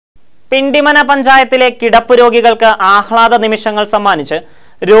പിണ്ടിമന പഞ്ചായത്തിലെ കിടപ്പ് രോഗികൾക്ക് ആഹ്ലാദ നിമിഷങ്ങൾ സമ്മാനിച്ച്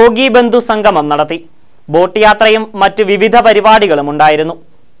രോഗി ബന്ധു സംഗമം നടത്തി. ബോട്ട് യാത്രയും മറ്റു വിവിധ പരിപാടികളും ഉണ്ടായിരുന്നു.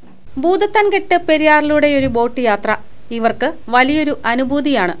 ഭൂതത്താൻകെട്ട് പെരിയാറിലൂടെ ഒരു ബോട്ട് യാത്ര ഇവർക്ക് വലിയൊരു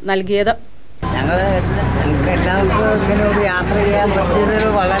അനുഭൂതിയാണ് നൽകിയത്. ഞങ്ങൾക്ക് എല്ലാവർക്കും ഇങ്ങനെ ഒരു യാത്ര ചെയ്യാൻ പറ്റിയതിൽ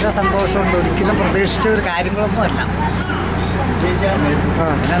വളരെ സന്തോഷമുണ്ട്. ഒരിക്കലും പ്രതീക്ഷിച്ച ഒരു കാര്യങ്ങളൊന്നുമല്ല.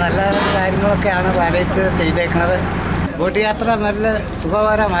 അങ്ങനെ നല്ല കാര്യങ്ങളൊക്കെയാണ് പാലയത്ത് ചെയ്തേക്കുന്നത്. ബോട്ട് യാത്ര നല്ല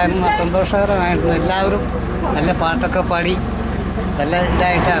സുഖകരമായിരുന്നു, സന്തോഷകരമായിരുന്നു. എല്ലാവരും നല്ല പാട്ടൊക്കെ പാടി നല്ല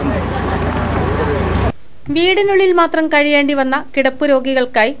ഇതായിട്ടായിരുന്നു. വീടിനുള്ളിൽ മാത്രം കഴിയേണ്ടി വന്ന കിടപ്പ്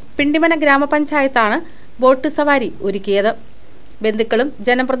രോഗികൾക്കായി പിണ്ടിമന ഗ്രാമപഞ്ചായത്താണ് ബോട്ട് സവാരി ഒരുക്കിയത്. ബന്ധുക്കളും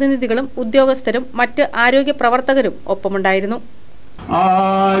ജനപ്രതിനിധികളും ഉദ്യോഗസ്ഥരും മറ്റ് ആരോഗ്യ പ്രവർത്തകരും ഒപ്പമുണ്ടായിരുന്നു.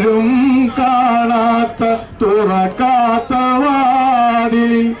 ആരും കാണാത്ത തുറക്കാത്ത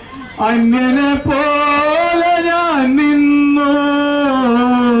വാതിൽ അന്യനെ പോലെ ഞാൻ നിന്നു,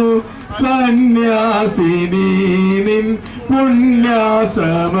 സന്യാസിനി നിൻ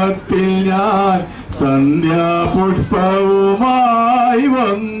പുണ്യാശ്രമത്തിൽ ഞാൻ സന്ധ്യാപുഷ്പവുമായി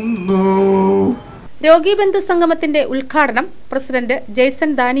വന്നു. രോഗി ബന്ധു സംഗമത്തിന്റെ ഉദ്ഘാടനം പ്രസിഡന്റ് ജെയ്സൺ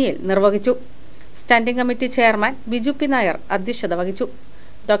ദാനിയേൽ നിർവഹിച്ചു. Standing committee chairman Biju P Nair അധ്യക്ഷത വഹിച്ചു.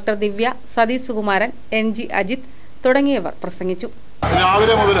 ഡോക്ടർ ദിവ്യ, സതീഷ് സുകുമാരൻ, NG അജിത് തുടങ്ങിയവർ പ്രസംഗിച്ചു.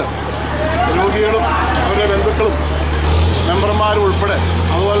 രാവിലെ മുതൽ രോഗികളും അവരുടെ ബന്ധുക്കളും മെമ്പർമാരും ഉൾപ്പെടെ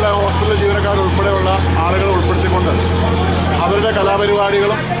അതുപോലെ ഹോസ്പിറ്റൽ ജീവനക്കാരുൾപ്പെടെയുള്ള ആളുകളെ ഉൾപ്പെടുത്തിക്കൊണ്ട് അവരുടെ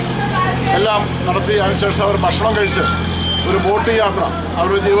കലാപരിപാടികളും എല്ലാം നടത്തി അതിനുശേഷം അവർ ഭക്ഷണം കഴിച്ച് ഒരു ബോട്ട് യാത്ര,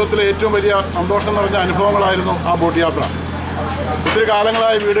 അവരുടെ ജീവിതത്തിലെ ഏറ്റവും വലിയ സന്തോഷം നിറഞ്ഞ അനുഭവങ്ങളായിരുന്നു ആ ബോട്ട് യാത്ര. ഒത്തിരി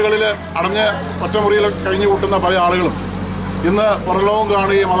കാലങ്ങളായി വീടുകളിൽ അടഞ്ഞ് ഒറ്റമുറിയിൽ കഴിഞ്ഞു കൂട്ടുന്ന പല ആളുകളും ഇന്ന് പുറലോകം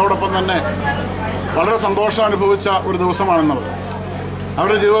കാണുകയും അതോടൊപ്പം തന്നെ വളരെ സന്തോഷം അനുഭവിച്ച ഒരു ദിവസമാണെന്നത്.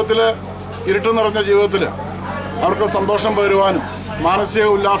 അവരുടെ ജീവിതത്തിൽ ഇരുട്ട് നിറഞ്ഞ ജീവിതത്തിൽ അവർക്ക് സന്തോഷം പകരുവാനും മാനസിക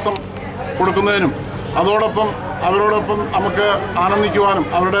ഉല്ലാസം കൊടുക്കുന്നതിനും അതോടൊപ്പം അവരോടൊപ്പം നമുക്ക് ആനന്ദിക്കുവാനും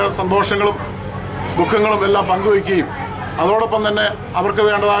അവരുടെ സന്തോഷങ്ങളും ദുഃഖങ്ങളും എല്ലാം പങ്കുവയ്ക്കുകയും അതോടൊപ്പം തന്നെ അവർക്ക്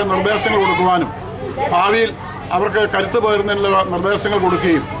വേണ്ടതായ നിർദ്ദേശങ്ങൾ കൊടുക്കുവാനും ഭാവിയിൽ അവർക്ക് കരുത്ത് പകരുന്നതിനുള്ള നിർദ്ദേശങ്ങൾ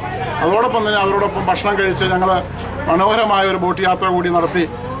കൊടുക്കുകയും അതോടൊപ്പം തന്നെ അവരോടൊപ്പം ഭക്ഷണം കഴിച്ച് ഞങ്ങൾ മനോഹരമായ ഒരു ബോട്ട് യാത്ര കൂടി നടത്തി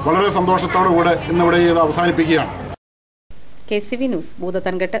വളരെ സന്തോഷത്തോടു കൂടെ ഇന്നിവിടെ ഇത് അവസാനിപ്പിക്കുകയാണ്. KCV news,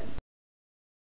 Bhoothathankettu.